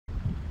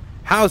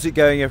How's it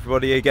going,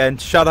 everybody? Again,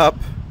 shut up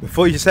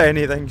before you say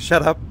anything.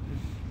 Shut up.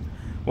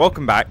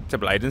 Welcome back to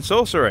Blade and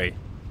Sorcery.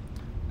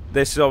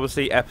 This is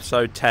obviously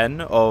episode 10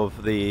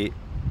 of the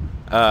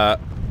the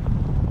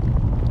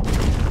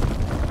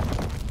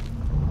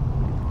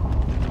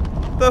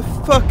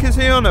fuck is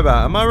he on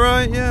about? Am I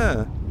right?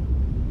 Yeah.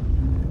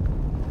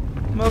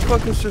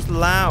 Motherfucker's just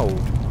loud.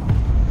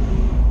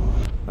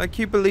 Like,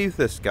 you believe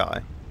this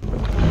guy?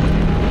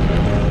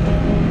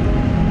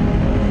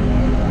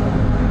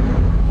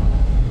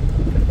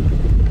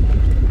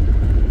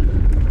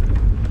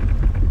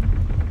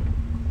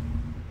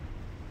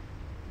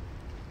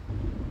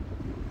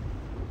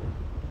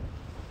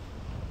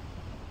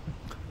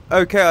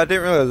 Okay, I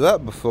didn't realise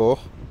that before.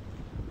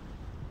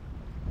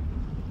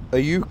 Are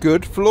you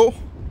good, Flaw?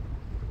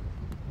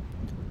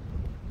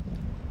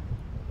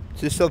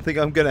 Is this something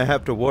I'm going to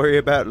have to worry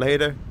about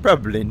later?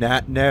 Probably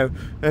not, no.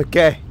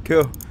 Okay,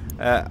 cool.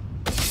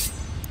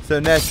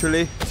 So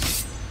naturally...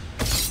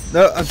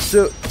 No, I'm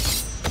still...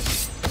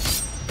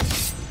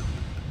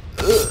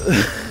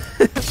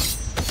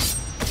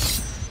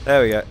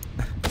 There we go.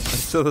 I'm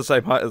still the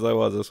same height as I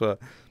was, I swear.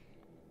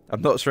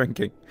 I'm not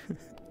shrinking.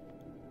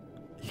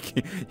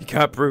 You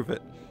can't prove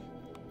it.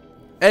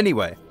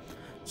 Anyway,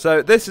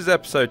 so this is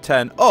episode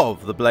 10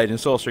 of the Blade and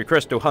Sorcery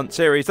Crystal Hunt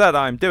series that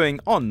I'm doing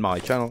on my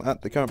channel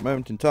at the current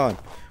moment in time.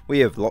 We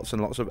have lots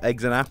and lots of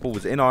eggs and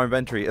apples in our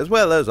inventory, as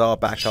well as our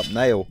backup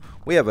nail.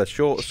 We have a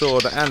short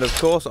sword and, of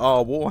course,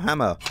 our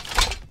warhammer.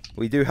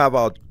 We do have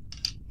our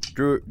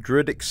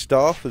druidic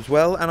staff as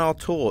well, and our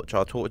torch.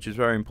 Our torch is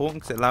very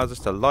important because it allows us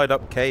to light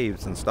up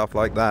caves and stuff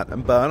like that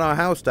and burn our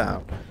house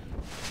down.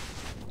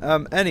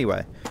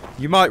 Anyway,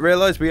 you might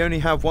realise we only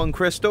have one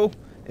crystal.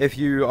 If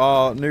you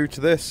are new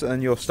to this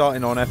and you're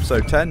starting on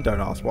episode 10,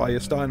 don't ask why you're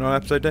starting on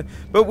episode 10,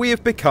 but we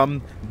have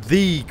become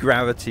the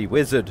Gravity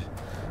Wizard.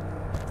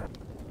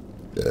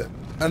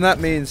 And that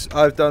means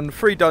I've done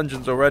 3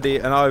 dungeons already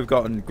and I've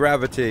gotten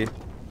gravity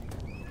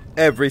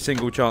every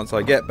single chance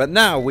I get. But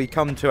now we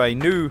come to a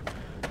new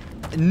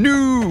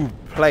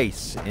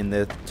place in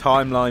the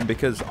timeline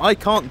because I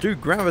can't do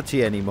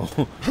gravity anymore.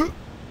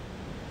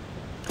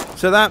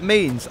 So that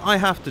means I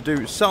have to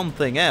do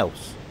something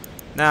else.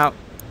 Now,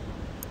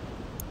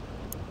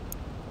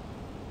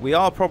 we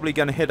are probably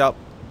going to hit up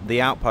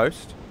the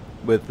outpost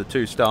with the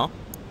 2-star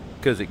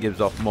because it gives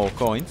off more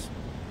coins.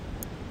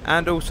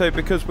 And also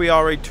because we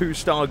are a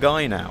 2-star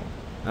guy now.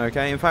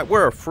 Okay, in fact,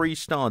 we're a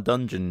 3-star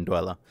dungeon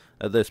dweller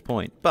at this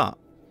point. But,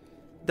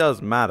 it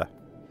doesn't matter.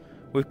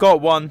 We've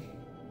got one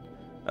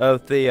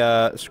of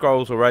the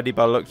scrolls already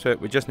by the looks of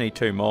it. We just need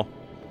 2 more.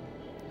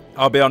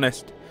 I'll be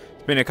honest.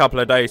 It's been a couple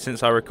of days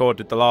since I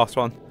recorded the last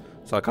one,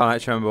 so I can't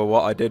actually remember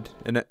what I did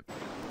in it.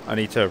 I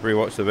need to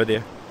rewatch the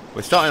video.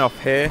 We're starting off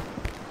here,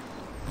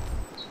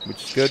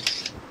 which is good.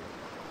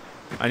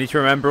 I need to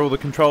remember all the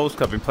controls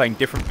because I've been playing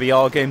different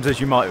VR games,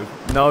 as you might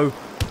know.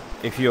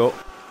 If you're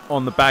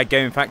on the Bad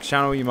Gaming Facts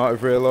channel, you might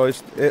have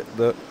realised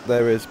that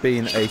there has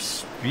been a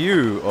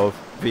spew of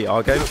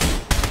VR games.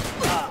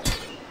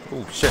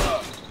 Oh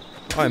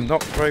shit! I am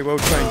not very well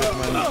trained at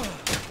the moment.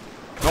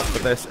 Not for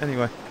this,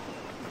 anyway.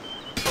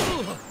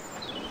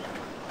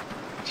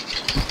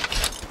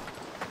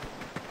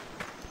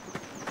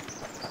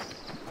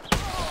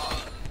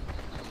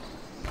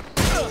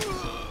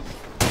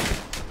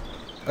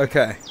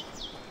 Okay,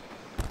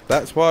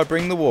 that's why I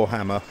bring the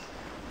warhammer,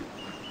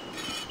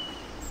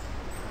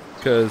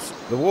 because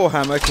the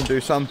warhammer can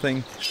do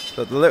something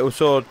that the little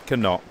sword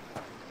cannot.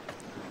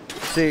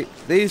 See,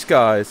 these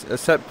guys are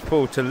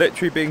susceptible to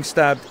literally being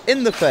stabbed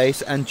in the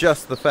face and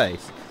just the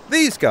face.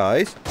 These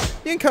guys,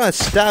 you can kind of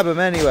stab them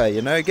anyway,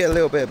 you know, get a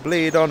little bit of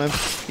bleed on them.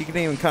 You can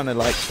even kind of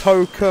like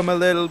poke them a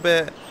little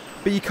bit,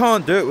 but you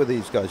can't do it with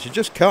these guys. You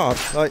just can't.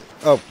 Like,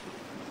 oh.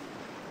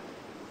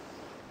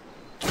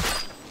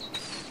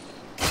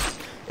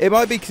 It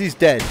might be because he's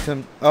dead.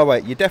 Oh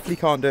wait, you definitely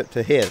can't do it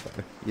to here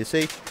though, you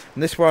see?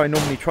 And this is where I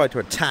normally try to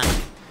attack.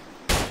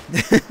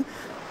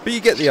 But you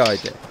get the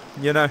idea,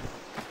 you know?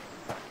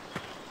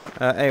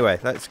 Anyway,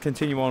 let's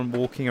continue on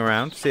walking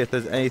around, see if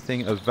there's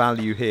anything of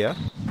value here.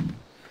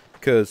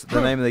 Because the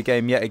name of the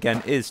game yet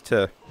again is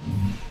to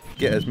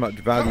get as much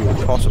value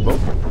as possible.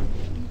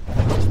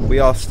 We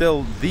are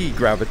still the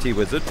Gravity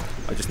Wizard.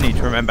 I just need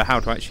to remember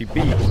how to actually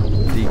be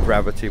the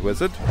Gravity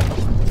Wizard.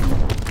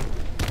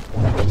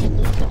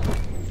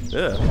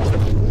 Yeah.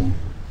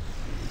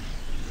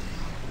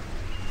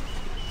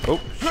 Oh,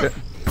 shit.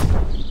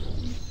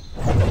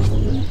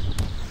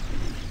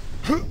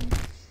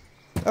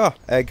 Oh,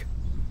 egg.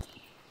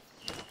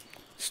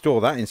 Store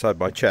that inside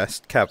my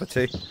chest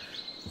cavity.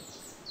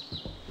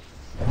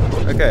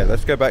 Okay,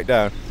 let's go back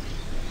down.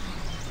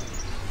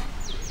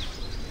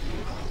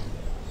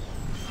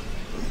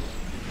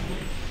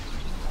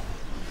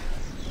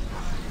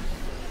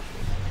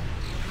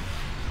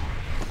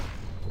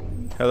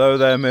 Hello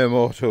there, mere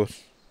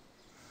mortals.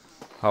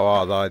 How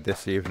are thy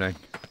this evening?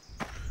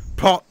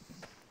 Pot!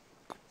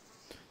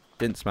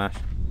 Didn't smash.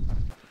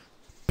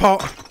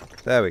 Pot!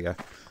 There we go.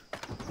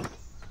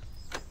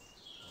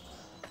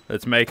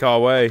 Let's make our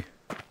way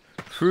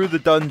through the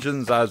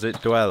dungeons as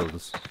it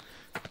dwells.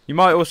 You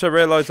might also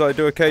realise that I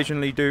do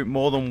occasionally do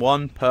more than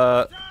one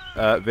per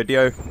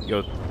video.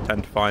 You'll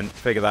tend to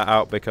figure that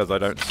out because I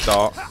don't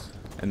start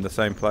in the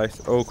same place.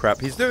 Oh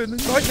crap, he's doing the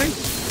lightning!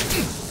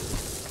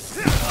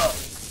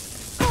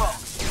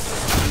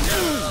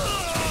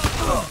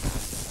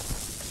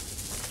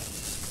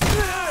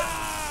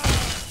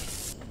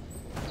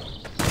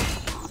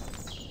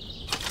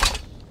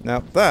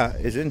 Now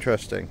that is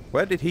interesting.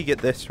 Where did he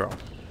get this from?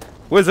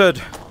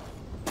 Wizard!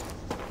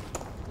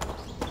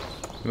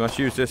 We must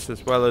use this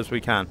as well as we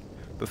can.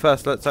 But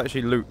first let's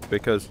actually loot,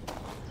 because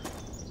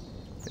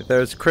if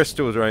there's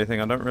crystals or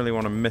anything I don't really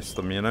want to miss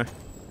them, you know?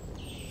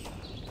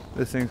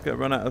 This thing's going to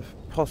run out of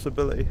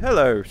possibility.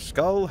 Hello,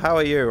 Skull. How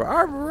are you?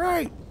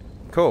 Alright!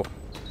 Cool.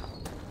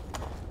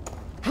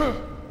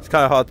 It's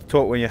kind of hard to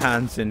talk when your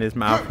hand's in his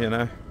mouth, you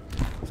know?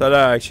 So I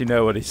don't actually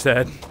know what he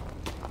said.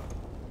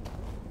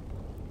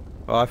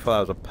 Oh, I thought that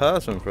was a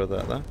person for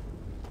that, though.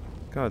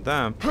 God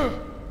damn.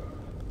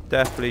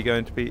 Definitely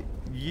going to be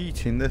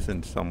yeeting this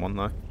into someone,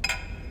 though.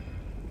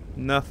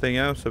 Nothing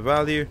else of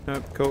value.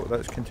 Nope, cool.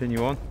 Let's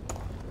continue on.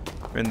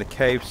 We're in the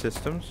cave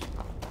systems.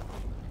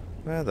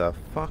 Where the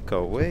fuck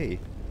are we?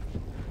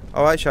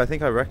 Oh, actually, I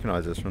think I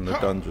recognise this from the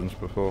dungeons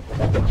before.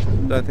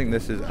 Don't think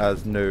this is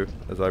as new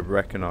as I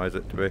recognise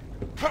it to be.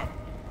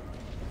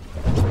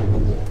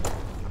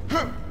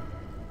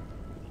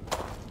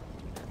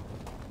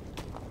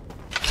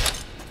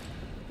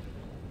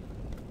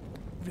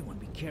 Everyone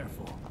be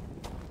careful.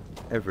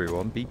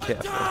 Everyone be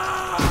careful.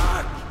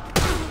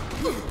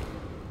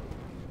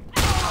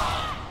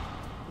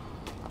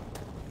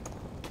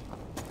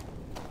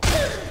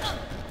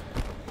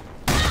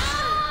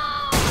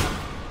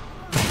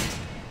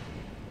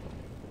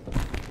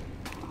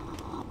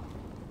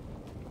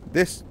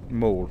 This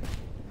maul.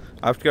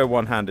 I have to go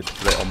one-handed to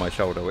put it on my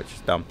shoulder, which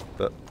is dumb,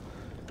 but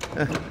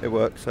it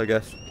works, I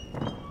guess.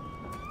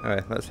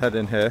 Alright, let's head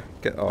in here,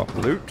 get our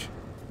loot.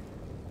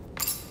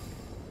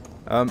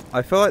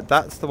 I feel like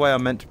that's the way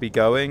I'm meant to be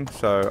going,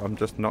 so I'm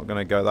just not going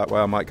to go that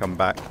way. I might come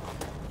back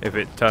if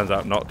it turns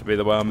out not to be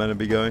the way I'm meant to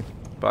be going,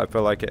 but I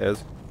feel like it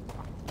is.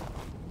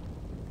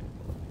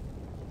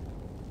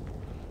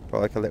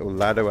 Got like a little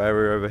ladder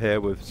area over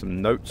here with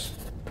some notes.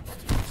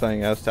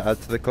 Something else to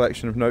add to the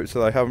collection of notes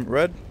that I haven't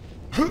read.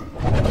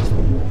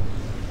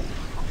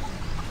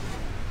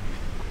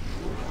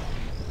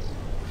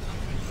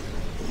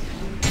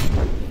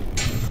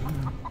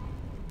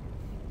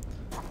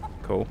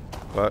 Cool.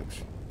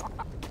 Works.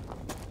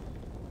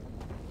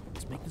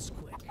 Let's make this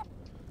quick.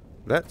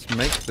 Let's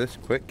make this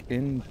quick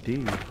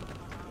indeed.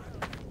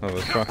 Oh,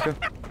 a tracker.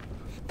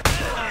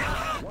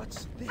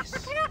 What's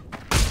this?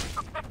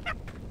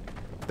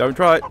 Don't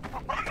try it.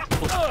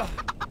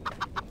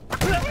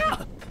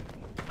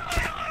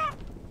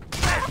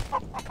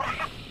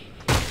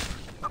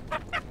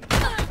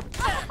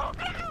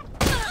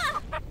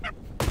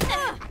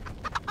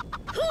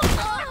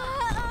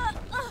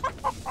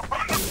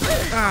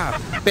 Ah,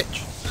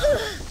 bitch.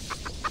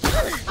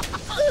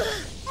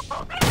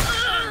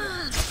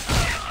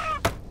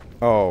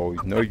 Oh,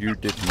 no you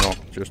did not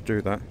just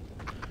do that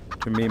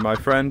to me, my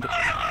friend.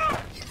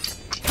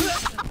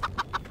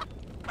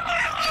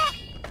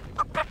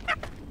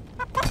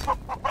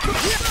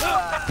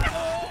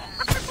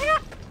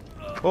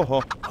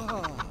 Oh,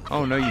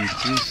 oh no you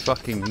do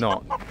fucking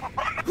not.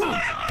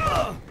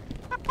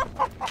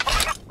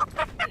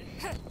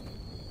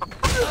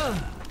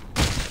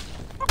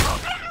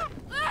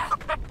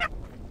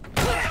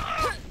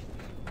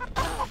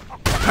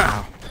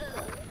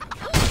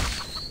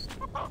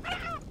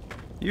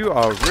 You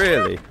are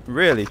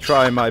really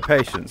trying my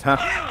patience, huh?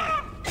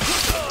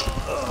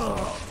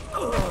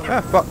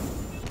 Ah, fuck.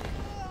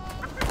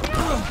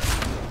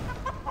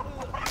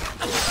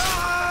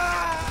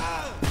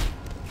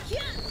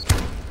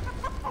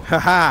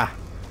 Haha!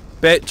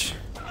 Bitch!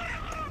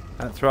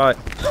 That's right.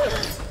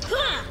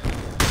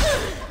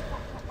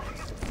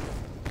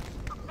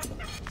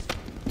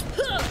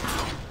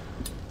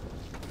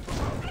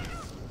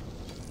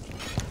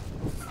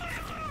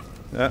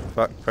 Yeah,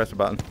 fuck, press a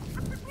button.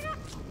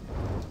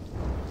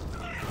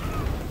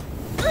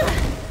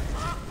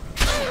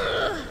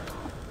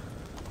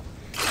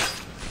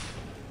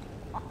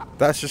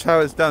 That's just how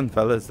it's done,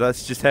 fellas.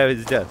 That's just how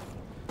it's done.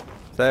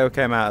 Sail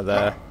came out of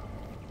there.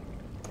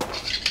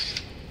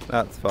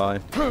 That's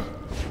fine.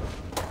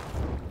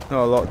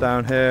 Not a lot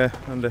down here,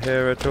 under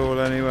here at all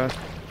anywhere.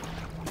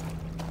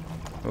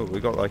 Oh,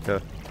 we got like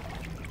a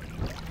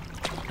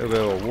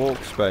little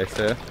walk space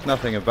here.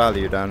 Nothing of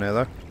value down here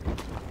though.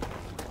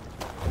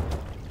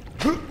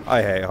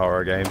 I hate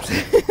horror games.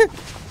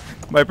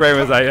 My brain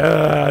was like,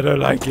 I don't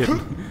like it.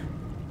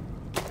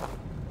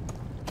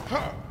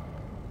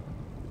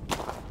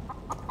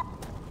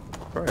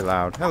 Very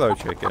loud. Hello,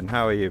 chicken.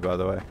 How are you, by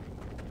the way?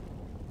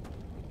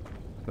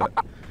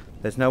 Look,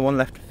 there's no one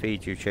left to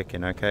feed you,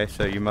 chicken, okay?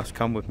 So you must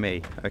come with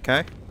me,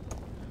 okay?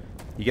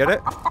 You get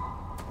it?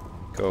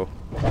 Cool.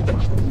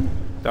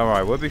 Don't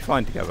worry, we'll be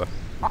fine together.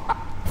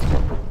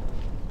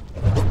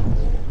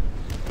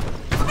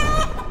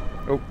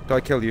 Oh, did I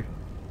kill you?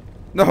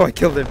 No, I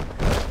killed him.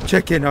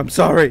 Chicken, I'm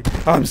sorry.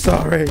 I'm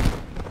sorry.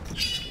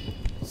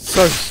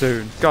 So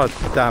soon. God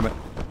damn it.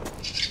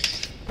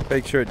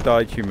 Make sure it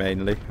died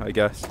humanely, I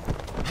guess.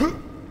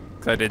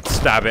 'Cause I did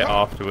stab it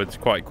afterwards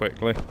quite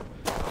quickly.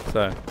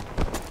 So,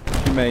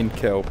 humane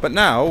kill. But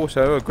now,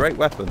 also a great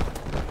weapon.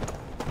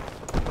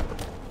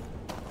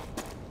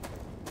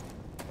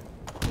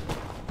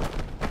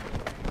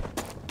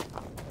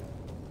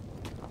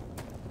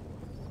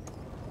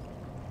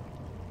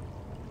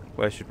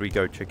 Where should we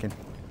go, chicken?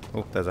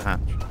 Oh, there's a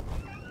hatch.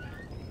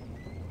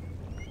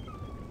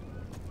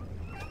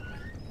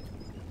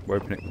 We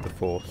open it with the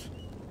force.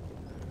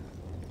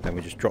 Then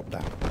we just drop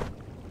down.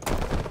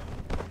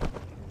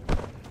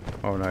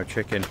 Oh no,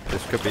 chicken.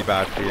 This could be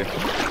bad for you.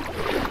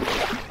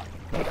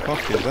 What the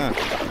fuck is that?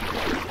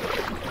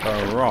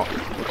 A rock.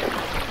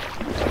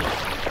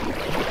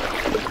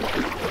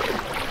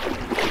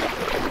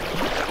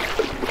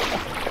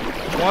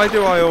 Why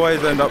do I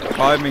always end up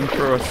climbing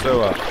through a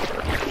sewer?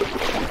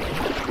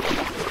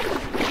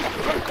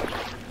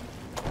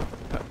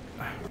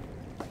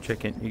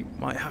 Chicken, you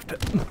might have to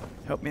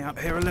help me out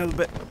here a little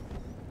bit.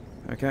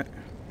 Okay.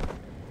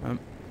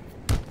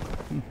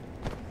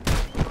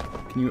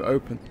 Can you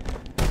open?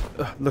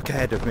 Look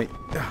ahead of me.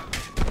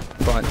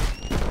 Fine.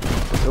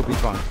 It'll be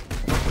fine.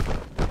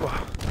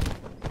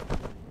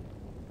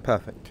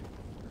 Perfect.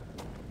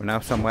 We're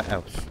now somewhere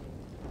else.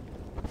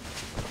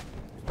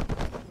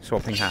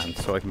 Swapping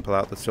hands so I can pull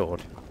out the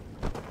sword.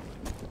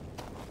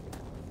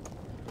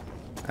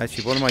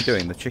 Actually, what am I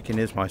doing? The chicken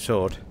is my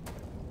sword.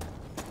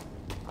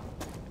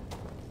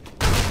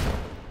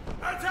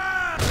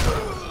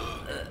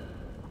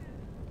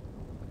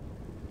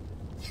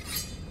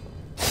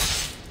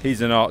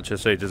 He's an archer,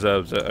 so he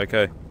deserves it,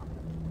 okay?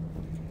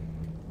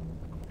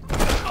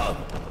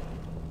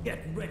 Get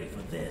ready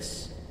for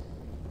this.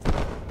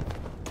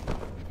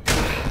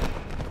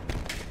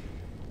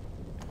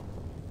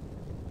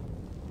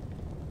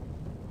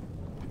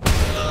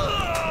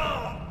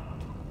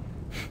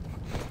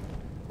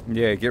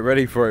 Yeah, get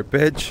ready for it,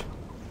 bitch.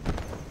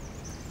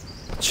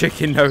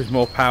 Chicken knows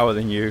more power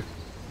than you.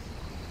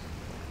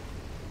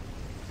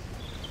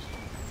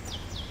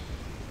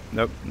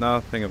 Nope,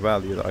 nothing of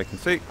value that I can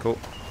see. Cool.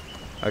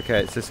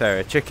 Okay, it's this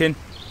area. Chicken,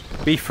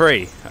 be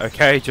free,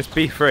 okay? Just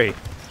be free.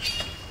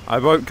 I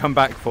won't come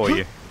back for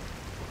you.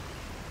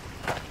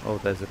 Oh,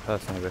 there's a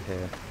person over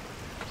here.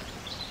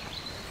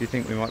 Do you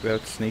think we might be able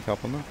to sneak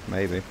up on that?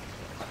 Maybe.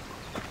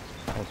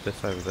 Hold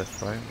this over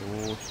this way.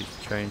 Oh, she's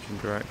changing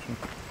direction.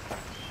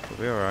 We'll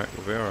be alright,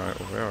 we'll be alright,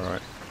 we'll be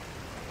alright.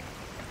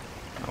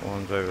 That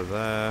one's over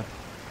there.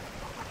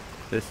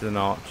 This is an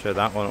archer.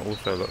 That one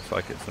also looks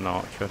like it's an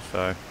archer,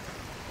 so...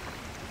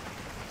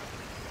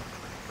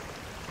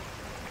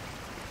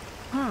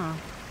 Huh.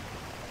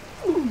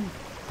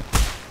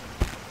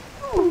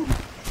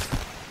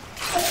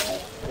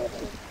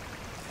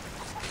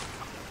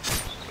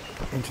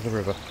 Into the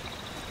river.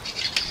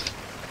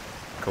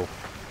 Cool.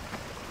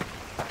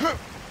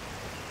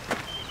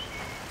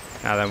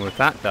 Now then, with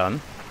that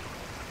done...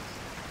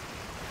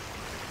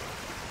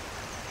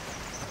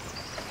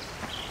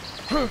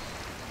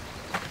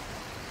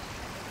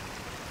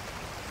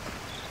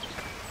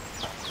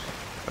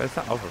 Where's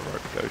that other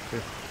rope go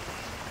to?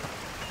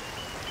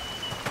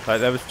 Like,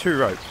 there was 2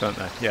 ropes, weren't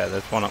there? Yeah,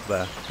 there's one up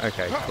there.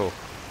 Okay, cool.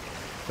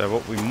 So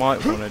what we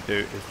might want to do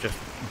is just...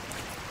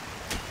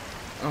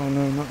 Oh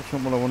no, that's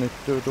not what I wanted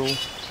to do at all.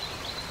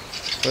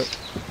 But,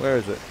 where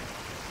is it?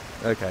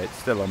 Okay, it's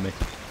still on me.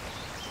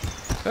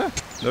 Ah,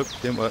 nope,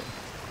 didn't work.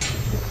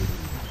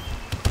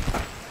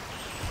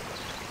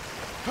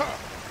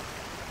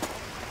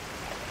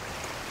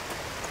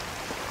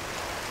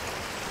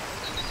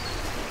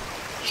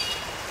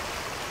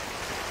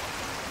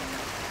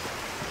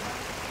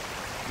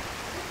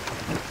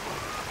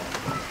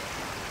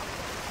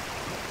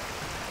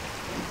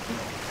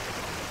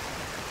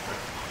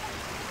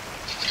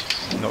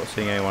 Not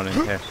seeing anyone in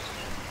here.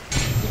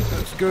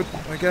 That's good,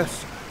 I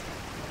guess.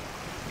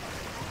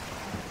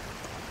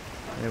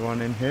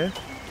 Anyone in here?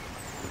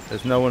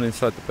 There's no one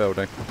inside the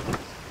building.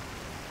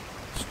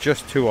 It's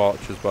just 2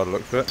 archers by the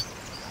looks of it.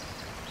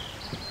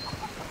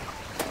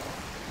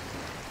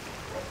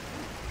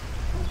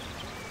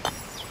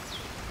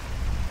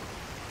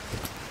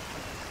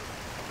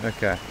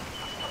 Okay.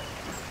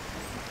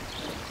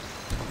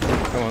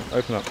 Come on,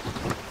 open up.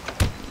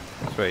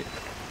 Sweet.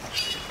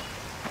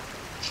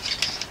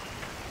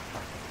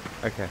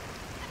 Okay.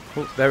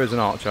 Oh, there is an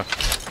archer.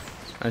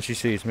 And she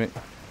sees me.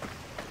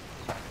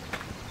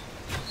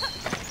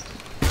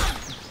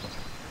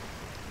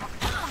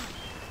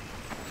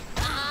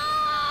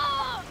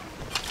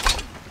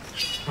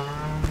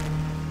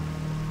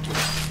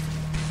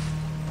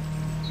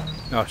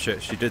 Oh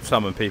shit, she did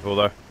summon people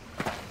though.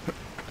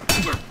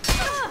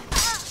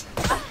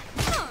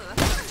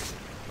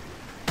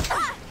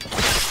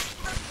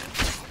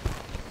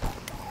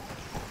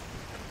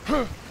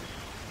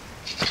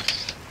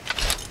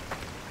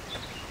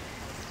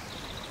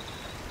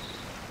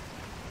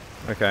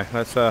 Okay,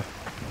 let's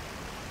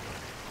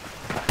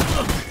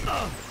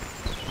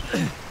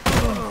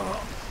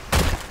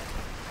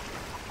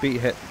beat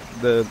hit.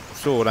 the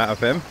sword out of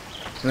him.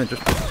 And then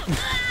just...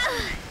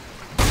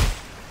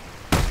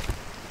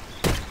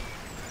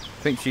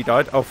 I think she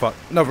died. Oh fuck.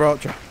 Another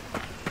archer.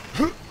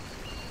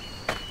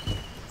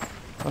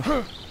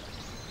 Oh.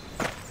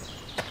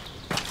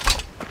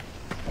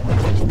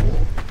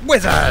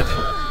 Wizard!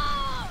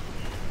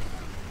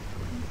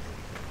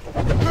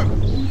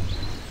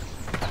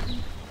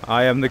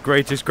 I am the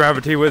greatest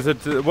gravity wizard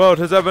the world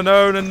has ever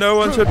known, and no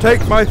one shall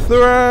take my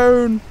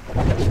throne!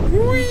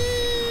 Whee!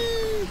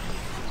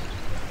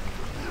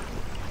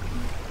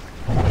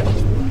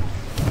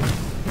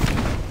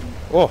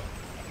 Oh!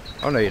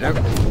 Oh no, you don't.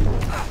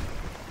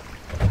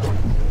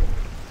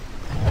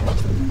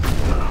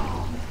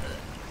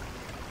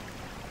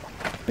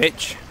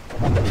 Bitch.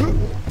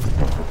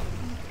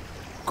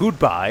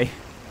 Goodbye.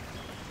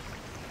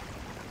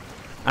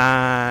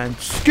 And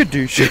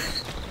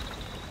skadoosh.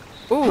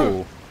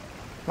 Ooh.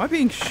 Am I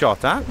being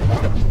shot at?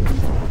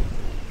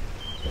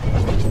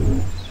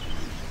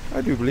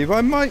 I do believe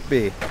I might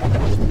be.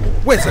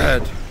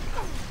 Wizard!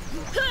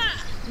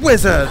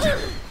 Wizard!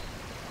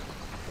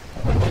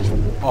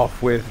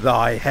 Off with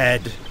thy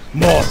head,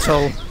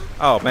 mortal!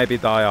 Oh, maybe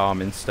thy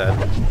arm instead.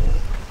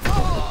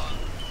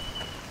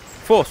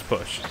 Force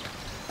push.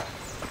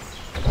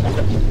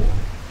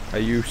 Are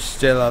you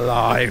still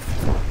alive?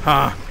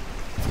 Huh?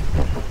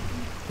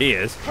 He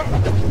is.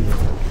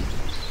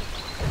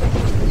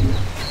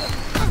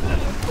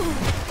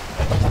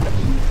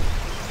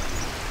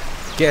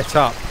 Get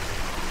up.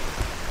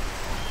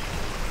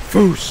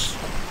 Foos.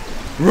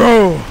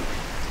 Row.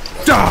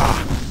 Da.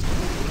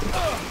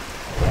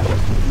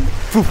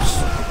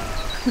 Foos.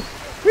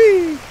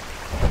 Whee.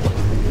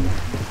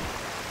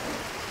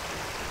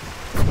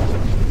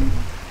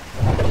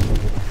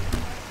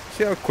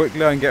 See how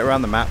quickly I can get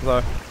around the map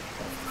though?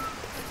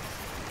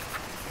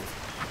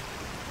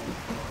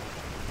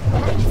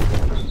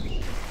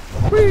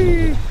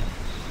 Whee!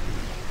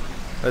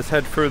 Let's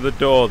head through the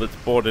door that's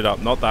boarded up.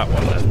 Not that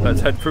one. Let's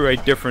head through a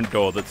different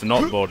door that's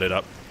not boarded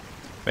up.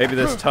 Maybe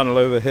this tunnel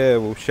over here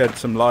will shed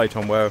some light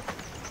on where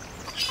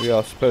we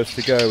are supposed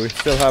to go. We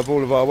still have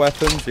all of our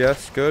weapons.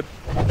 Yes, good.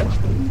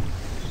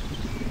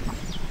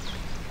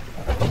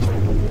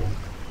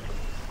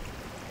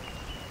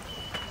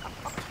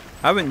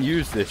 I haven't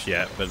used this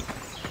yet, but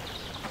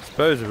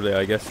supposedly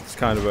I guess it's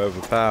kind of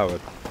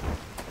overpowered.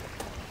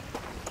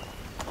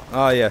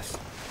 Ah, yes.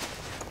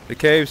 The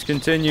caves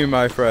continue,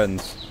 my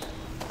friends.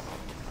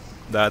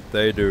 That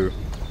they do.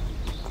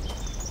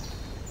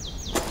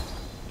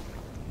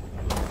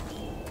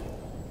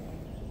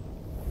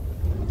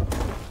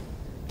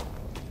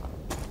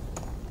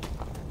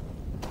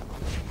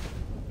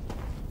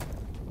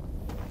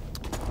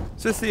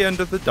 Is this the end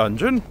of the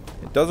dungeon?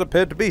 It does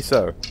appear to be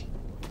so.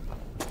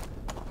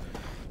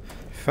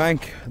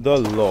 Thank the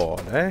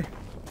Lord, eh?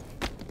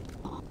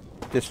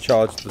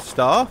 Discharge the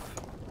staff.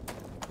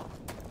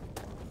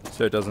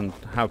 So it doesn't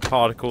have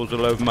particles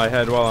all over my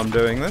head while I'm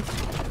doing this.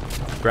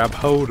 Grab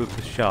hold of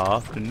the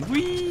shaft and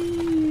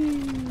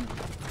whee!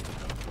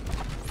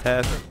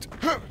 Perfect.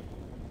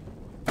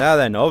 Now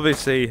then,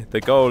 obviously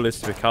the goal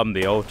is to become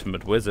the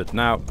ultimate wizard.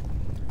 Now,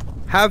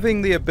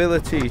 having the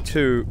ability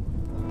to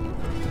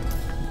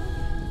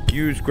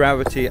use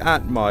gravity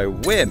at my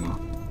whim,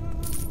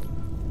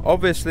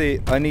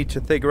 obviously I need to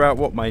figure out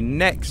what my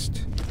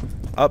next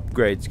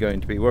upgrade's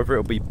going to be, whether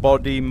it'll be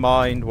body,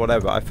 mind,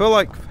 whatever. I feel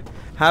like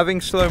having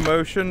slow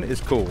motion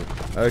is cool,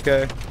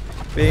 okay?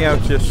 Being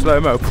able to just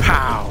slow-mo,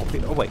 pow!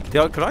 Oh wait,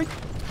 could I?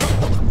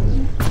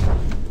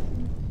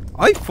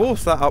 I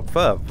forced that up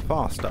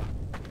faster.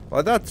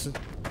 Like that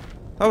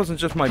wasn't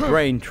just my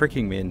brain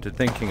tricking me into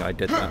thinking I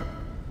did that.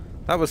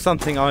 That was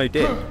something I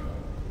did.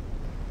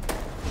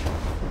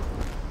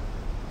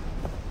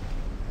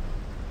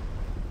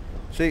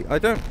 See, I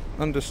don't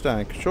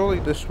understand. Surely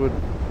this would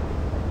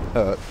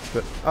hurt,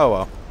 but oh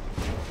well.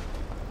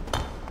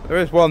 There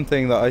is one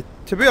thing that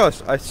to be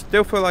honest, I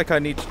still feel like I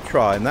need to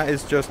try, and that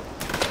is just...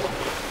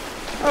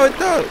 Oh, it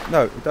does.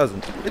 No, it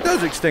doesn't. It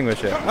does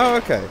extinguish it. Oh,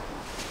 okay.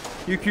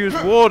 You can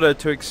use water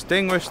to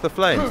extinguish the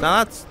flames.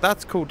 Now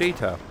that's cool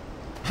detail.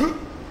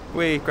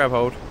 Whee, grab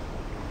hold.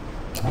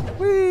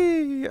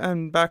 Whee,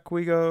 and back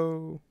we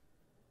go.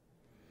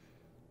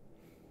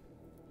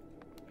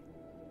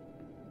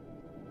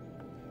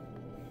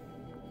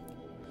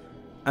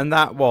 And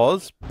that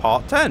was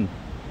part 10.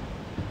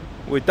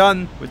 We've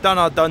done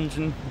our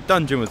dungeon. The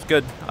dungeon was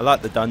good. I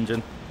like the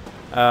dungeon.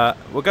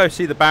 We'll go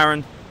see the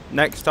Baron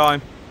next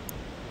time.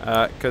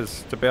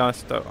 Because to be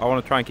honest, I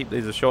want to try and keep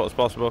these as short as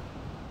possible.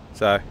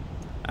 So,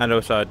 and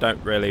also I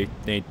don't really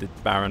need the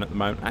Baron at the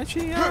moment.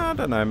 Actually, I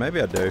don't know. Maybe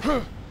I do.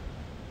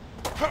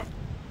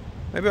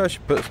 Maybe I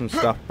should put some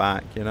stuff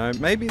back. You know,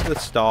 maybe the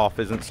staff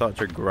isn't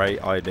such a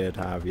great idea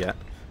to have yet.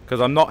 Because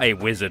I'm not a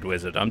wizard.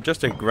 I'm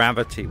just a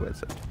gravity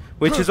wizard,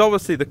 which is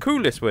obviously the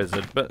coolest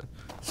wizard, but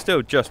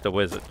still just a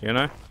wizard. You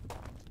know.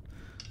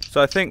 So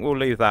I think we'll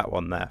leave that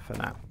one there for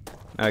now.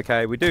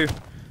 Okay,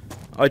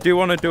 I do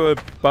want to do a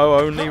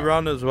bow-only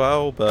run as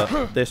well,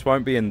 but this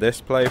won't be in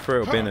this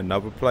playthrough, it'll be in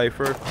another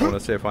playthrough. I want to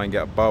see if I can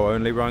get a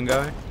bow-only run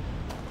going.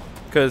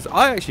 Because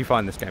I actually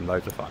find this game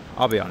loads of fun.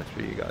 I'll be honest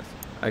with you guys.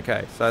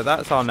 Okay, so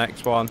that's our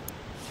next one.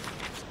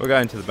 We're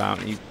going to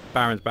the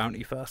Baron's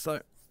Bounty first,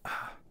 though.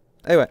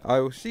 Anyway, I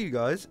will see you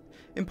guys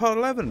in part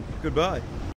 11. Goodbye.